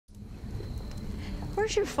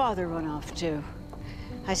Where's your father run off to?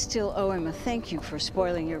 I still owe him a thank you for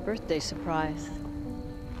spoiling your birthday surprise.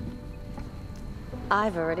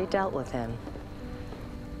 I've already dealt with him.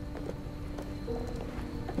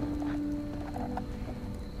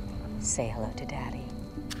 Say hello to Daddy.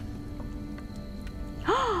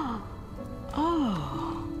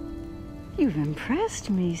 Oh, you've impressed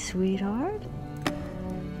me, sweetheart.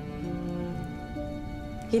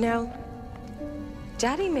 You know,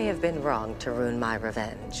 Daddy may have been wrong to ruin my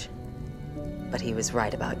revenge, but he was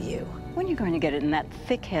right about you. When are you going to get it in that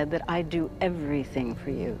thick head that I do everything for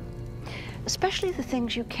you? Especially the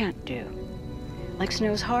things you can't do. Like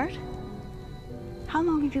Snow's heart? How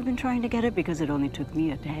long have you been trying to get it? Because it only took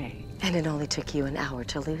me a day. And it only took you an hour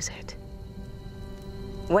to lose it.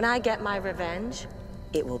 When I get my revenge,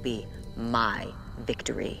 it will be my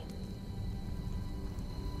victory.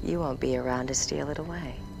 You won't be around to steal it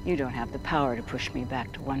away. You don't have the power to push me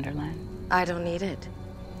back to Wonderland. I don't need it.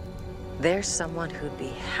 There's someone who'd be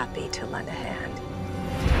happy to lend a hand.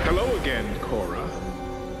 Hello again, Cora.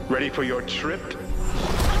 Ready for your trip?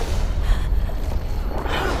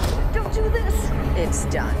 Don't do this! It's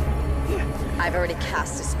done. I've already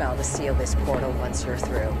cast a spell to seal this portal once you're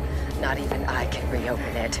through. Not even I can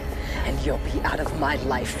reopen it. And you'll be out of my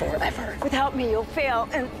life forever. Without me, you'll fail.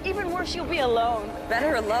 And even worse, you'll be alone.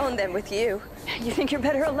 Better alone than with you. You think you're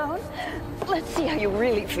better alone? Let's see how you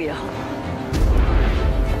really feel.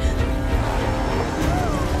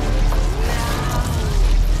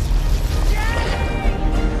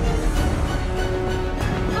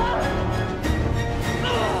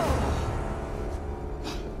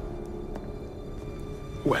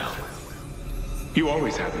 Well, you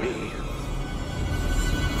always have me.